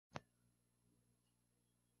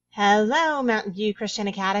Hello, Mountain View Christian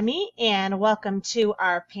Academy, and welcome to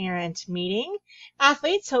our parent meeting.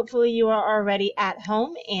 Athletes, hopefully you are already at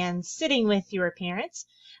home and sitting with your parents.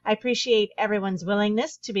 I appreciate everyone's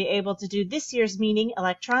willingness to be able to do this year's meeting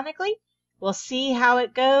electronically. We'll see how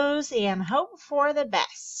it goes and hope for the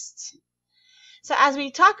best. So as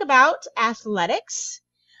we talk about athletics,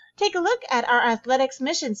 take a look at our athletics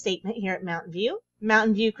mission statement here at Mountain View.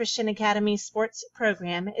 Mountain View Christian Academy sports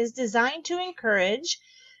program is designed to encourage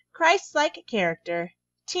Christ-like character,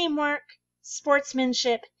 teamwork,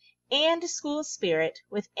 sportsmanship, and school spirit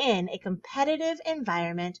within a competitive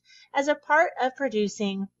environment as a part of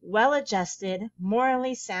producing well-adjusted,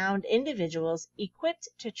 morally sound individuals equipped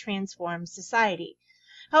to transform society.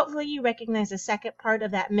 Hopefully you recognize the second part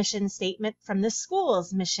of that mission statement from the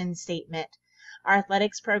school's mission statement. Our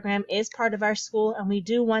athletics program is part of our school, and we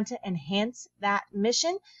do want to enhance that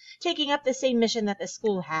mission, taking up the same mission that the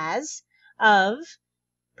school has of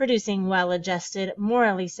producing well-adjusted,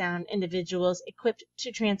 morally sound individuals equipped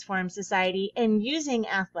to transform society and using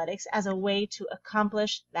athletics as a way to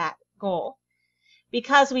accomplish that goal.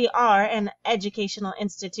 Because we are an educational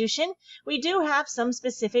institution, we do have some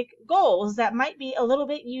specific goals that might be a little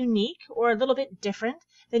bit unique or a little bit different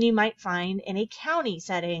than you might find in a county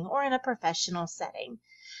setting or in a professional setting.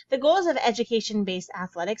 The goals of education-based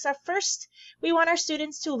athletics are first, we want our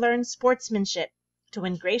students to learn sportsmanship, to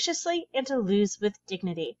win graciously and to lose with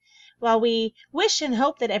dignity. While we wish and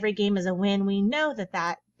hope that every game is a win, we know that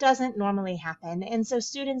that doesn't normally happen, and so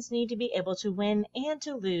students need to be able to win and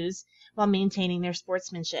to lose while maintaining their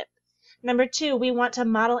sportsmanship. Number two, we want to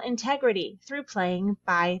model integrity through playing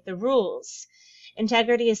by the rules.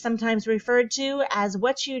 Integrity is sometimes referred to as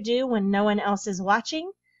what you do when no one else is watching.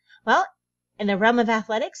 Well, in the realm of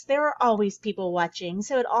athletics, there are always people watching,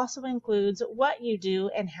 so it also includes what you do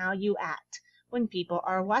and how you act when people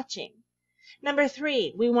are watching. Number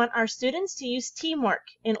three, we want our students to use teamwork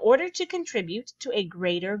in order to contribute to a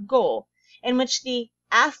greater goal in which the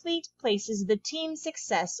athlete places the team's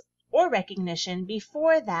success or recognition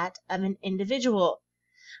before that of an individual.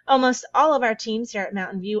 Almost all of our teams here at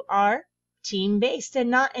Mountain View are team-based and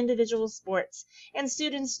not individual sports, and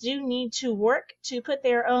students do need to work to put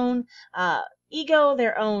their own ego,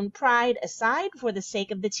 their own pride aside for the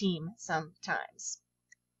sake of the team sometimes.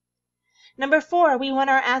 Number four, we want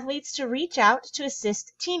our athletes to reach out to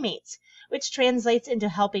assist teammates, which translates into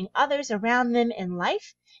helping others around them in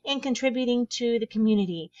life and contributing to the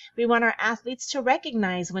community. We want our athletes to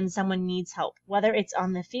recognize when someone needs help, whether it's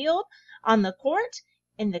on the field, on the court,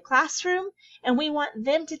 in the classroom, and we want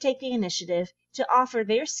them to take the initiative to offer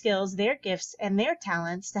their skills, their gifts, and their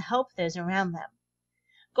talents to help those around them.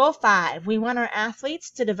 Goal five, we want our athletes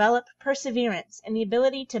to develop perseverance and the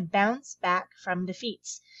ability to bounce back from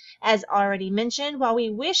defeats. As already mentioned, while we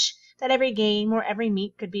wish that every game or every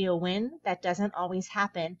meet could be a win, that doesn't always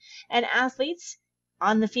happen. And athletes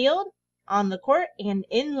on the field, on the court, and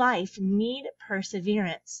in life need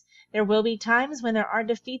perseverance. There will be times when there are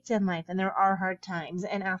defeats in life and there are hard times,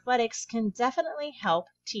 and athletics can definitely help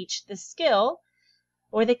teach the skill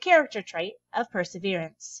or the character trait of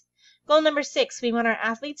perseverance. Goal number six, we want our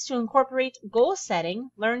athletes to incorporate goal setting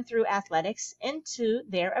learned through athletics into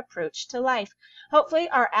their approach to life. Hopefully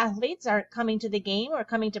our athletes aren't coming to the game or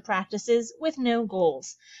coming to practices with no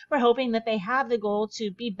goals. We're hoping that they have the goal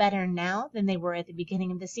to be better now than they were at the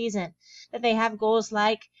beginning of the season, that they have goals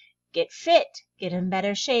like get fit, get in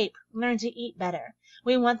better shape, learn to eat better.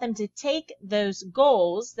 We want them to take those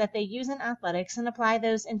goals that they use in athletics and apply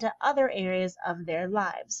those into other areas of their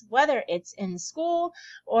lives, whether it's in school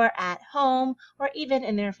or at home or even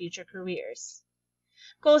in their future careers.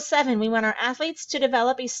 Goal seven, we want our athletes to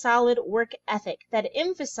develop a solid work ethic that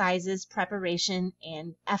emphasizes preparation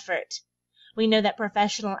and effort. We know that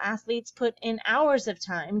professional athletes put in hours of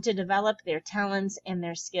time to develop their talents and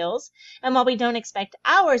their skills. And while we don't expect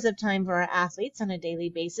hours of time for our athletes on a daily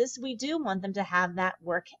basis, we do want them to have that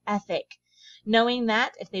work ethic, knowing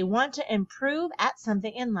that if they want to improve at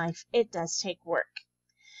something in life, it does take work.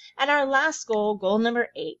 And our last goal, goal number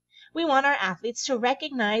eight, we want our athletes to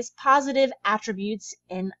recognize positive attributes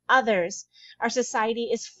in others. Our society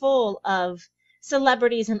is full of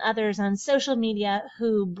celebrities and others on social media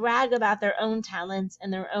who brag about their own talents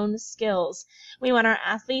and their own skills. We want our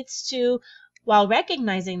athletes to, while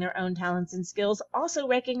recognizing their own talents and skills, also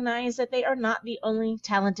recognize that they are not the only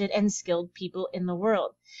talented and skilled people in the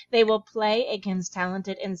world. They will play against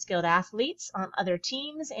talented and skilled athletes on other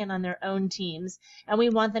teams and on their own teams, and we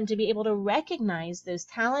want them to be able to recognize those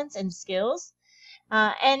talents and skills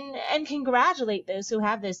and congratulate those who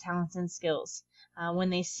have those talents and skills when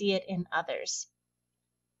they see it in others.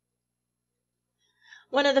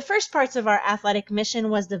 One of the first parts of our athletic mission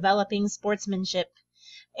was developing sportsmanship.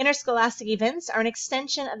 Interscholastic events are an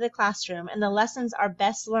extension of the classroom, and the lessons are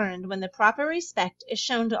best learned when the proper respect is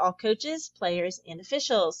shown to all coaches, players, and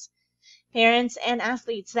officials. Parents and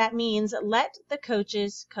athletes, that means let the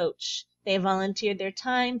coaches coach. They volunteered their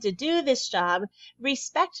time to do this job.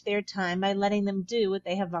 Respect their time by letting them do what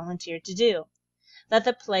they have volunteered to do. Let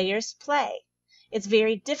the players play. It's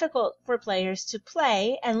very difficult for players to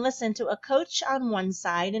play and listen to a coach on one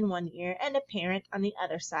side in one ear and a parent on the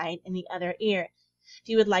other side in the other ear. If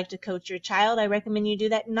you would like to coach your child, I recommend you do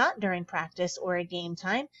that not during practice or a game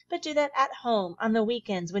time, but do that at home on the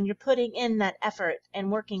weekends when you're putting in that effort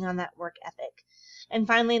and working on that work ethic. And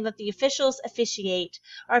finally, let the officials officiate.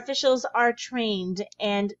 Our officials are trained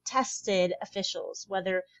and tested officials.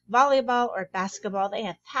 Whether volleyball or basketball, they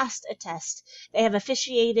have passed a test. They have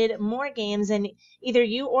officiated more games than either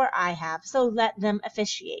you or I have, so let them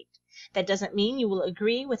officiate. That doesn't mean you will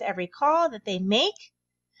agree with every call that they make,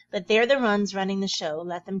 but they're the ones running the show.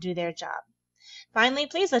 Let them do their job. Finally,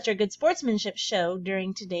 please let your good sportsmanship show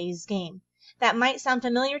during today's game. That might sound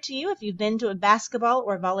familiar to you if you've been to a basketball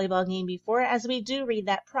or volleyball game before, as we do read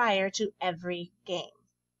that prior to every game.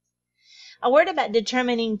 A word about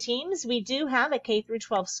determining teams. We do have a K through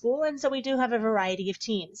 12 school, and so we do have a variety of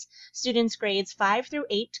teams. Students grades 5 through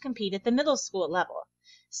 8 compete at the middle school level.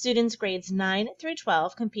 Students grades 9 through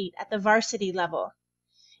 12 compete at the varsity level.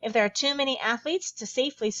 If there are too many athletes to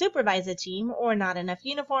safely supervise a team or not enough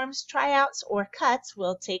uniforms, tryouts or cuts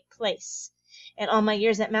will take place. In all my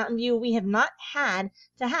years at Mountain View, we have not had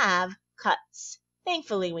to have cuts.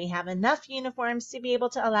 Thankfully, we have enough uniforms to be able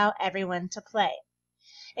to allow everyone to play.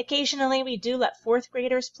 Occasionally, we do let fourth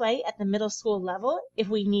graders play at the middle school level if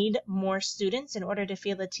we need more students in order to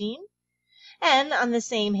field a team. And on the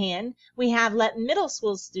same hand, we have let middle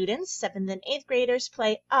school students, 7th and 8th graders,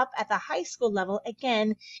 play up at the high school level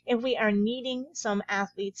again if we are needing some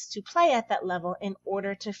athletes to play at that level in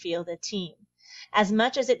order to field a team. As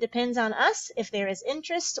much as it depends on us, if there is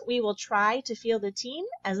interest, we will try to field a team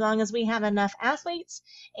as long as we have enough athletes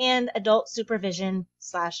and adult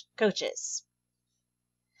supervision/coaches.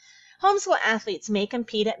 Homeschool athletes may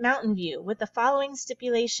compete at Mountain View with the following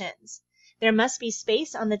stipulations. There must be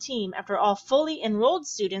space on the team after all fully enrolled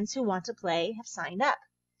students who want to play have signed up.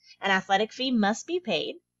 An athletic fee must be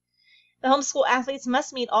paid. The homeschool athletes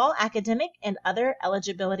must meet all academic and other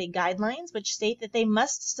eligibility guidelines, which state that they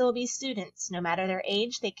must still be students. No matter their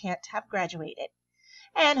age, they can't have graduated.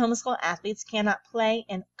 And homeschool athletes cannot play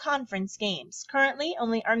in conference games. Currently,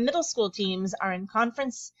 only our middle school teams are in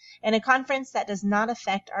a conference that does not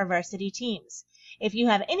affect our varsity teams. If you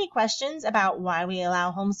have any questions about why we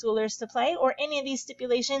allow homeschoolers to play or any of these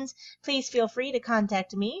stipulations, please feel free to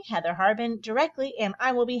contact me, Heather Harbin, directly, and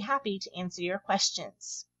I will be happy to answer your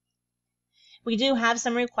questions. We do have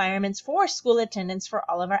some requirements for school attendance for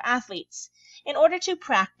all of our athletes. In order to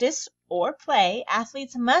practice or play,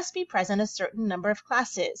 athletes must be present a certain number of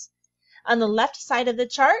classes. On the left side of the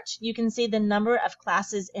chart, you can see the number of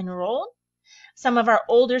classes enrolled. Some of our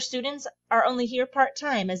older students are only here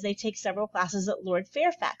part-time as they take several classes at Lord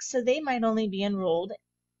Fairfax, so they might only be enrolled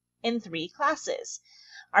in 3 classes.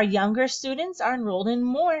 Our younger students are enrolled in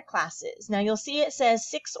more classes. Now you'll see it says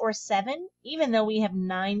 6 or 7, even though we have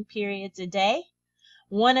 9 periods a day.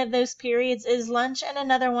 One of those periods is lunch and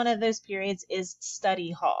another one of those periods is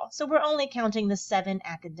study hall. So we're only counting the 7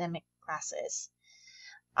 academic classes.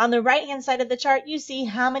 On the right-hand side of the chart, you see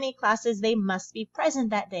how many classes they must be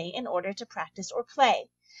present that day in order to practice or play.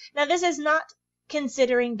 Now this is not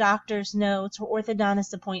considering doctor's notes or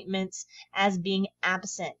orthodontist appointments as being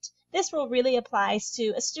absent. This rule really applies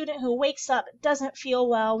to a student who wakes up, doesn't feel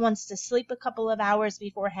well, wants to sleep a couple of hours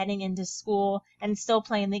before heading into school and still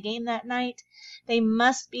playing the game that night. They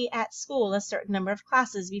must be at school a certain number of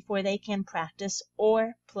classes before they can practice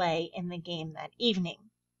or play in the game that evening.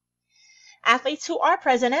 Athletes who are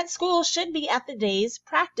present at school should be at the day's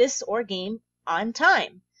practice or game on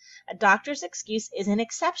time. A doctor's excuse is an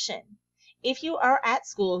exception. If you are at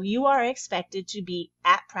school, you are expected to be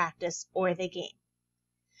at practice or the game.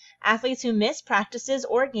 Athletes who miss practices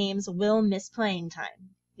or games will miss playing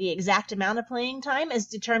time. The exact amount of playing time is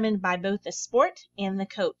determined by both the sport and the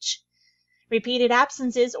coach. Repeated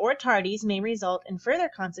absences or tardies may result in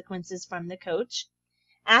further consequences from the coach.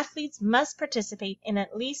 Athletes must participate in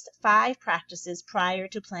at least 5 practices prior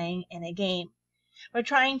to playing in a game. We're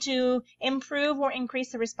trying to improve or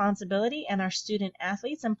increase the responsibility in our student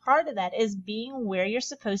athletes, and part of that is being where you're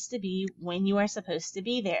supposed to be when you are supposed to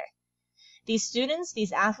be there. These students,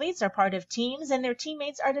 these athletes are part of teams, and their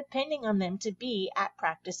teammates are depending on them to be at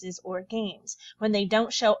practices or games. When they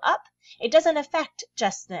don't show up, it doesn't affect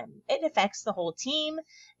just them. It affects the whole team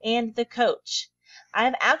and the coach.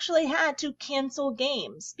 I've actually had to cancel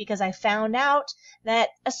games because I found out that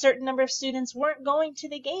a certain number of students weren't going to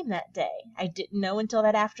the game that day. I didn't know until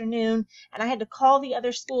that afternoon, and I had to call the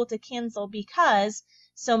other school to cancel because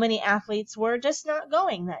so many athletes were just not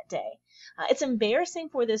going that day. It's embarrassing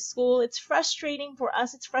for this school. It's frustrating for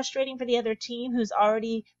us. It's frustrating for the other team who's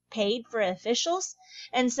already paid for officials.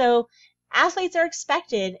 And so athletes are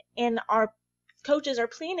expected, and our coaches are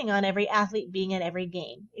planning on every athlete being at every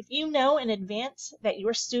game. If you know in advance that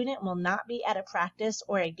your student will not be at a practice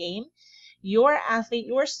or a game, your athlete,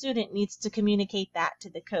 your student needs to communicate that to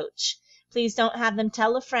the coach. Please don't have them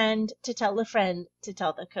tell a friend to tell a friend to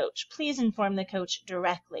tell the coach. Please inform the coach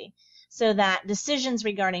directly so that decisions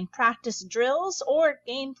regarding practice drills or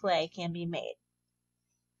gameplay can be made.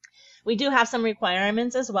 We do have some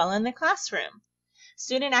requirements as well in the classroom.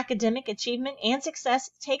 Student academic achievement and success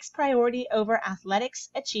takes priority over athletics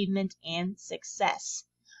achievement and success.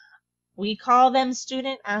 We call them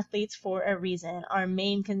student athletes for a reason. Our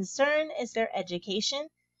main concern is their education,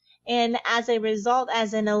 and as a result,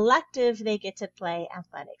 as an elective, they get to play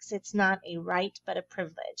athletics. It's not a right, but a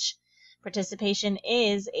privilege. Participation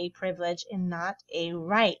is a privilege and not a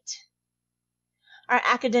right. Our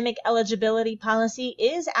academic eligibility policy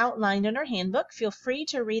is outlined in our handbook. Feel free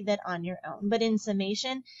to read that on your own. But in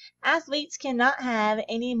summation, athletes cannot have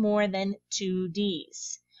any more than 2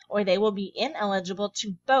 Ds, or they will be ineligible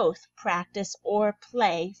to both practice or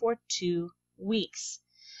play for 2 weeks.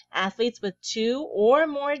 Athletes with 2 or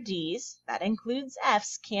more Ds, that includes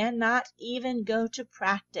Fs, cannot even go to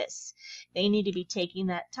practice. They need to be taking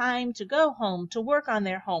that time to go home, to work on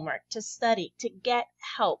their homework, to study, to get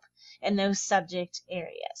help in those subject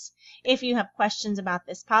areas. If you have questions about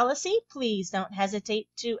this policy, please don't hesitate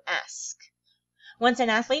to ask. Once an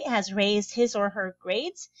athlete has raised his or her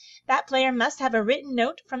grades, that player must have a written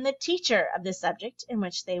note from the teacher of the subject in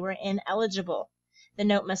which they were ineligible. The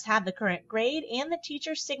note must have the current grade and the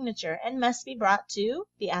teacher's signature and must be brought to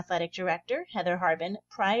the athletic director, Heather Harbin,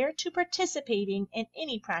 prior to participating in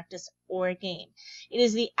any practice or game. It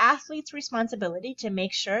is the athlete's responsibility to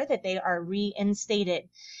make sure that they are reinstated.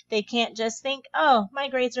 They can't just think, oh, my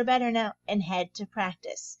grades are better now, and head to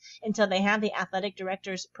practice. Until they have the athletic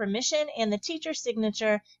director's permission and the teacher's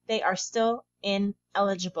signature, they are still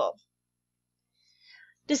ineligible.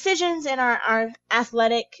 Decisions in our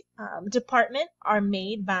athletic department are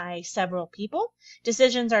made by several people.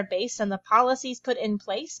 Decisions are based on the policies put in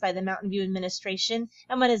place by the Mountain View administration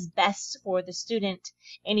and what is best for the student.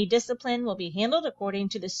 Any discipline will be handled according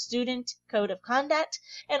to the student code of conduct,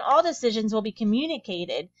 and all decisions will be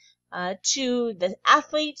communicated to the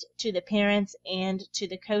athlete, to the parents, and to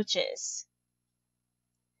the coaches.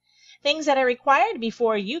 Things that are required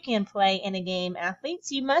before you can play in a game,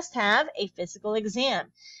 athletes, you must have a physical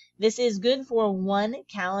exam. This is good for 1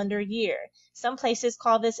 calendar year. Some places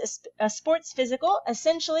call this a sports physical.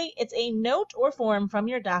 Essentially, it's a note or form from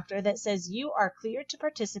your doctor that says you are cleared to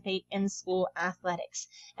participate in school athletics.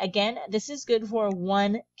 Again, this is good for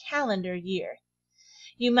 1 calendar year.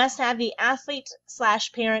 You must have the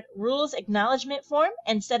athlete/parent rules acknowledgement form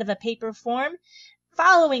instead of a paper form.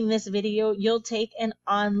 Following this video, you'll take an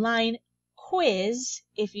online quiz,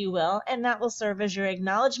 if you will, and that will serve as your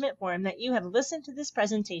acknowledgement form that you have listened to this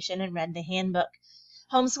presentation and read the handbook.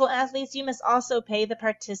 Homeschool athletes, you must also pay the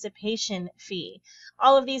participation fee.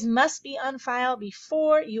 All of these must be on file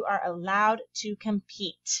before you are allowed to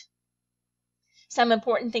compete. Some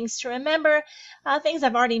important things to remember, things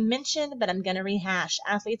I've already mentioned, but I'm going to rehash.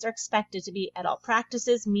 Athletes are expected to be at all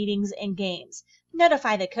practices, meetings, and games.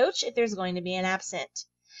 Notify the coach if there's going to be an absent.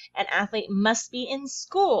 An athlete must be in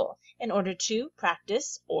school in order to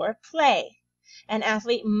practice or play. An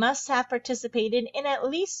athlete must have participated in at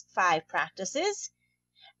least 5 practices.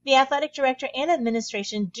 The athletic director and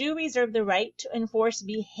administration do reserve the right to enforce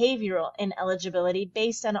behavioral ineligibility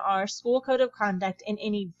based on our school code of conduct in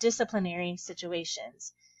any disciplinary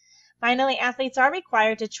situations. Finally, athletes are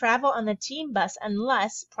required to travel on the team bus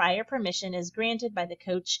unless prior permission is granted by the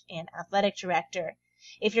coach and athletic director.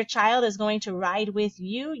 If your child is going to ride with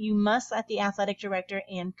you, you must let the athletic director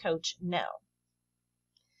and coach know.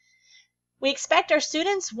 We expect our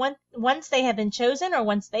students, once they have been chosen or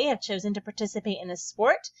once they have chosen to participate in a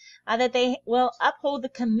sport, that they will uphold the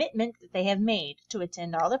commitment that they have made to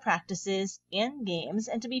attend all the practices and games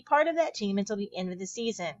and to be part of that team until the end of the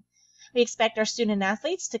season. We expect our student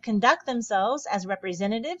athletes to conduct themselves as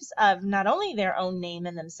representatives of not only their own name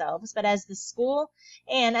and themselves, but as the school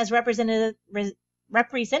and as representatives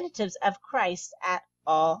representatives of Christ at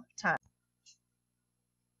all times.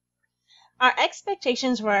 Our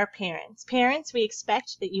expectations for our parents. Parents, we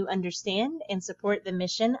expect that you understand and support the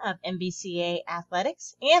mission of MVCA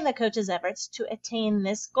Athletics and the coach's efforts to attain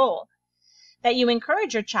this goal. That you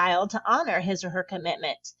encourage your child to honor his or her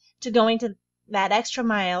commitment to going to that extra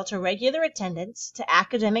mile to regular attendance, to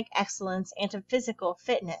academic excellence, and to physical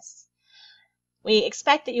fitness. We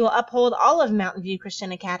expect that you will uphold all of Mountain View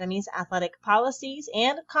Christian Academy's athletic policies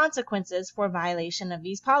and consequences for violation of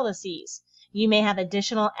these policies. You may have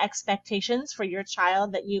additional expectations for your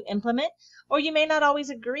child that you implement, or you may not always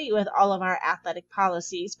agree with all of our athletic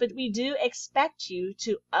policies, but we do expect you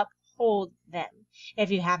to uphold them.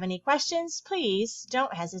 If you have any questions, please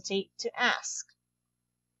don't hesitate to ask.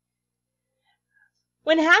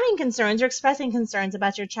 When having concerns or expressing concerns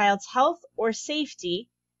about your child's health or safety,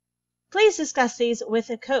 please discuss these with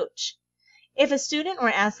a coach. If a student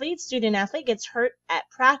athlete gets hurt at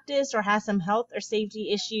practice or has some health or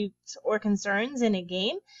safety issues or concerns in a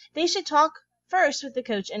game, they should talk first with the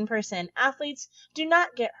coach in person. Athletes, do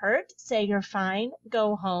not get hurt. Say you're fine,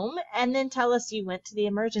 go home, and then tell us you went to the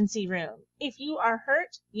emergency room. If you are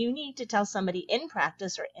hurt, you need to tell somebody in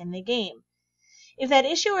practice or in the game. If that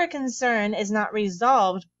issue or concern is not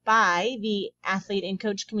resolved by the athlete and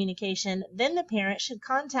coach communication, then the parent should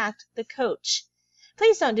contact the coach.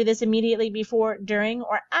 Please don't do this immediately before, during,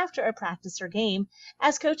 or after a practice or game,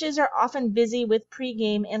 as coaches are often busy with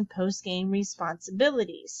pre-game and post-game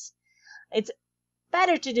responsibilities. It's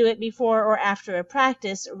better to do it before or after a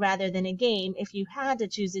practice rather than a game if you had to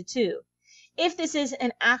choose the two. If this is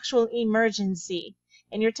an actual emergency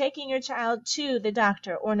and you're taking your child to the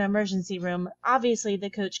doctor or an emergency room, obviously the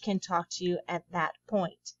coach can talk to you at that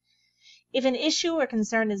point. If an issue or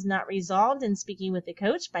concern is not resolved in speaking with the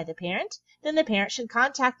coach by the parent, then the parent should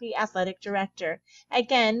contact the athletic director.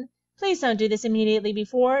 Again, please don't do this immediately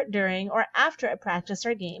before, during, or after a practice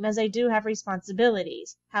or game, as I do have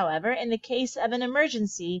responsibilities. However, in the case of an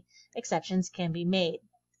emergency, exceptions can be made.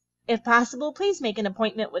 If possible, please make an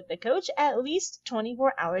appointment with the coach at least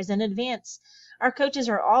 24 hours in advance. Our coaches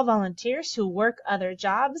are all volunteers who work other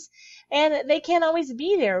jobs, and they can't always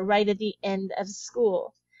be there right at the end of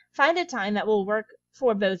school. Find a time that will work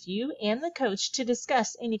for both you and the coach to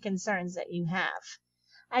discuss any concerns that you have.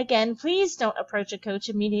 Again, please don't approach a coach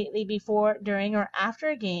immediately before, during, or after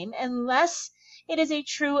a game unless it is a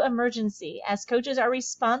true emergency, as coaches are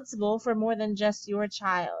responsible for more than just your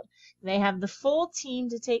child. They have the full team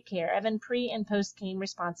to take care of and pre- and post-game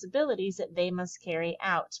responsibilities that they must carry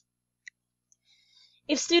out.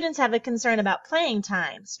 If students have a concern about playing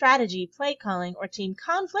time, strategy, play calling, or team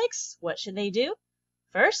conflicts, what should they do?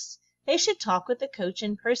 First, they should talk with the coach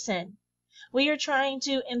in person. We are trying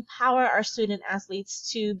to empower our student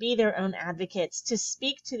athletes to be their own advocates, to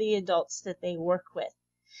speak to the adults that they work with.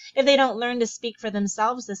 If they don't learn to speak for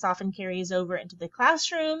themselves, this often carries over into the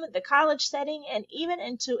classroom, the college setting, and even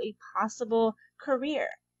into a possible career.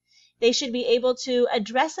 They should be able to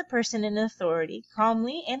address a person in authority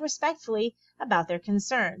calmly and respectfully about their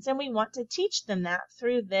concerns, and we want to teach them that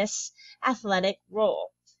through this athletic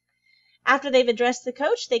role. After they've addressed the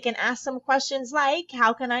coach, they can ask some questions like,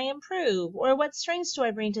 how can I improve? Or what strengths do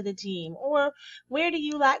I bring to the team? Or where do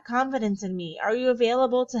you lack confidence in me? Are you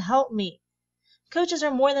available to help me? Coaches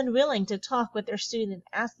are more than willing to talk with their student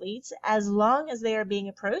athletes as long as they are being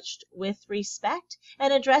approached with respect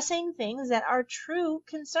and addressing things that are true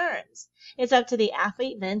concerns. It's up to the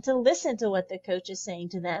athlete then to listen to what the coach is saying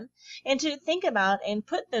to them and to think about and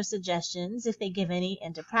put those suggestions, if they give any,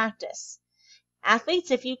 into practice. Athletes,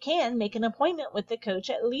 if you can, make an appointment with the coach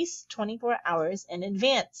at least 24 hours in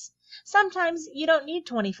advance. Sometimes you don't need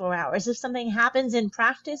 24 hours. If something happens in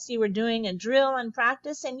practice, you were doing a drill in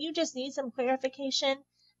practice and you just need some clarification,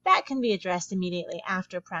 that can be addressed immediately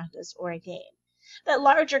after practice or a game. But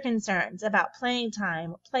larger concerns about playing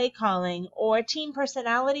time, play calling, or team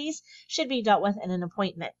personalities should be dealt with in an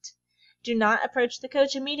appointment. Do not approach the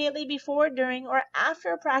coach immediately before, during, or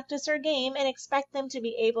after a practice or game and expect them to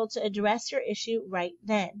be able to address your issue right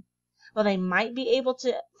then. While they might be able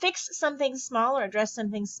to fix something small or address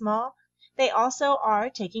something small, they also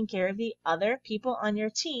are taking care of the other people on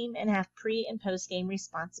your team and have pre- and post-game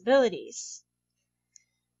responsibilities.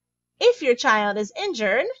 If your child is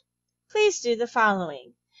injured, please do the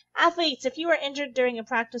following. Athletes, if you are injured during a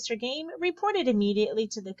practice or game, report it immediately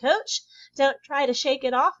to the coach. Don't try to shake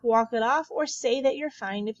it off, walk it off, or say that you're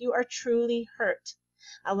fine if you are truly hurt.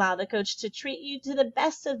 Allow the coach to treat you to the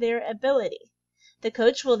best of their ability. The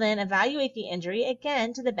coach will then evaluate the injury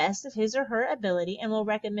again to the best of his or her ability and will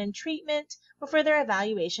recommend treatment or further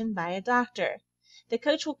evaluation by a doctor. The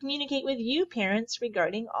coach will communicate with you parents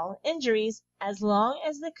regarding all injuries as long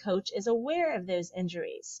as the coach is aware of those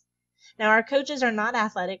injuries. Now, our coaches are not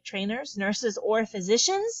athletic trainers, nurses, or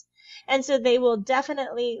physicians, and so they will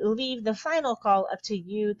definitely leave the final call up to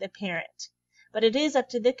you, the parent. But it is up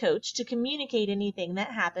to the coach to communicate anything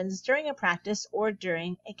that happens during a practice or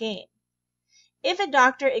during a game. If a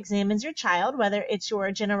doctor examines your child, whether it's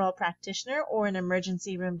your general practitioner or an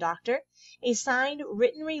emergency room doctor, a signed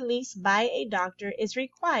written release by a doctor is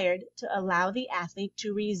required to allow the athlete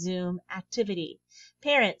to resume activity.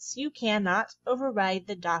 Parents, you cannot override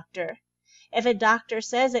the doctor. If a doctor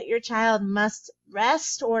says that your child must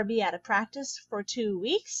rest or be out of practice for 2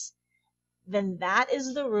 weeks, then that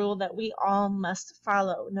is the rule that we all must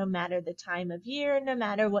follow, no matter the time of year, no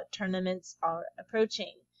matter what tournaments are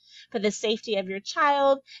approaching. For the safety of your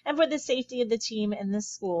child and for the safety of the team and the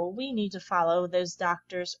school, we need to follow those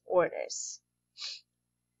doctors' orders.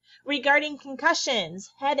 Regarding concussions,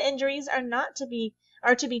 head injuries are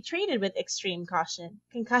to be treated with extreme caution.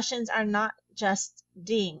 Concussions are not just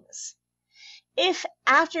dings. If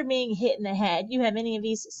after being hit in the head you have any of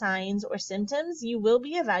these signs or symptoms, you will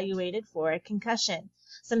be evaluated for a concussion.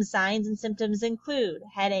 Some signs and symptoms include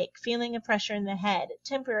headache, feeling of pressure in the head,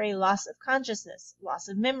 temporary loss of consciousness, loss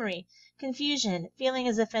of memory, confusion, feeling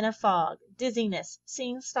as if in a fog, dizziness,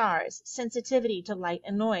 seeing stars, sensitivity to light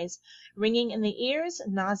and noise, ringing in the ears,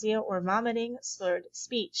 nausea or vomiting, slurred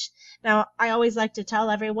speech. Now, I always like to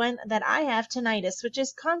tell everyone that I have tinnitus, which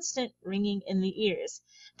is constant ringing in the ears.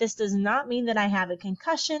 This does not mean that I have a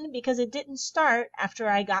concussion because it didn't start after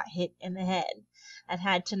I got hit in the head. I've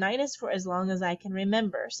had tinnitus for as long as I can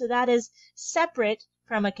remember, so that is separate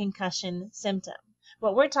from a concussion symptom.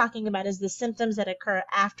 What we're talking about is the symptoms that occur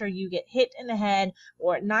after you get hit in the head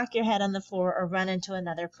or knock your head on the floor or run into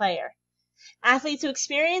another player. Athletes who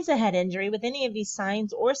experience a head injury with any of these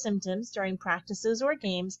signs or symptoms during practices or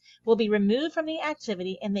games will be removed from the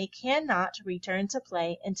activity and they cannot return to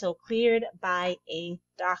play until cleared by a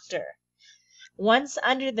doctor. Once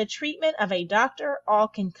under the treatment of a doctor, all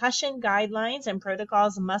concussion guidelines and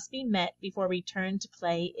protocols must be met before return to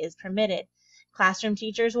play is permitted. Classroom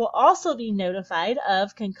teachers will also be notified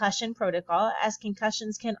of concussion protocol, as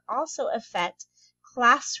concussions can also affect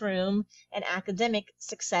classroom and academic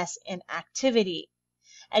success and activity.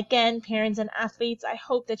 Again, parents and athletes, I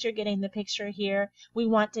hope that you're getting the picture here. We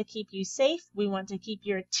want to keep you safe. We want to keep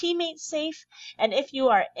your teammates safe. And if you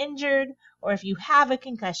are injured or if you have a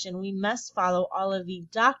concussion, we must follow all of the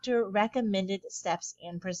doctor recommended steps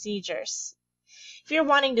and procedures. If you're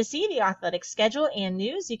wanting to see the athletic schedule and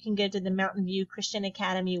news, you can go to the Mountain View Christian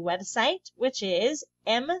Academy website, which is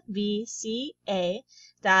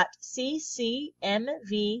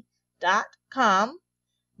mvca.ccmv.com.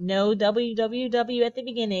 No www at the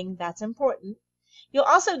beginning, that's important. You'll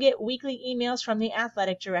also get weekly emails from the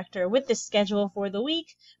athletic director with the schedule for the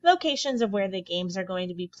week, locations of where the games are going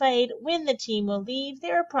to be played, when the team will leave,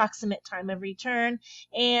 their approximate time of return,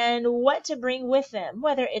 and what to bring with them,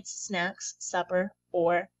 whether it's snacks, supper,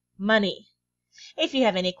 or money. If you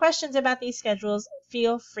have any questions about these schedules,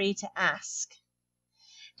 feel free to ask.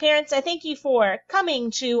 Parents, I thank you for coming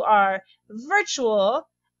to our virtual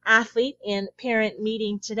athlete and parent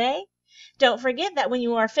meeting today. Don't forget that when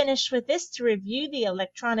you are finished with this, to review the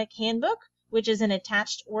electronic handbook, which is an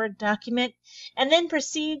attached Word document, and then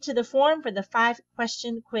proceed to the form for the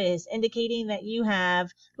 5-question quiz, indicating that you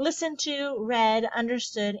have listened to, read,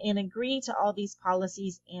 understood, and agreed to all these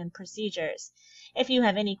policies and procedures. If you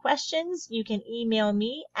have any questions, you can email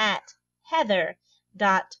me at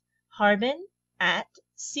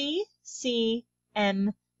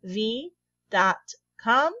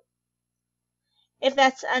heather.harbin@ccmv.com. If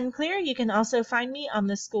that's unclear, you can also find me on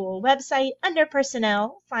the school website under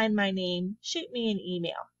Personnel, find my name, shoot me an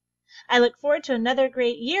email. I look forward to another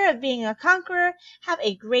great year of being a conqueror. Have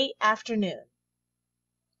a great afternoon.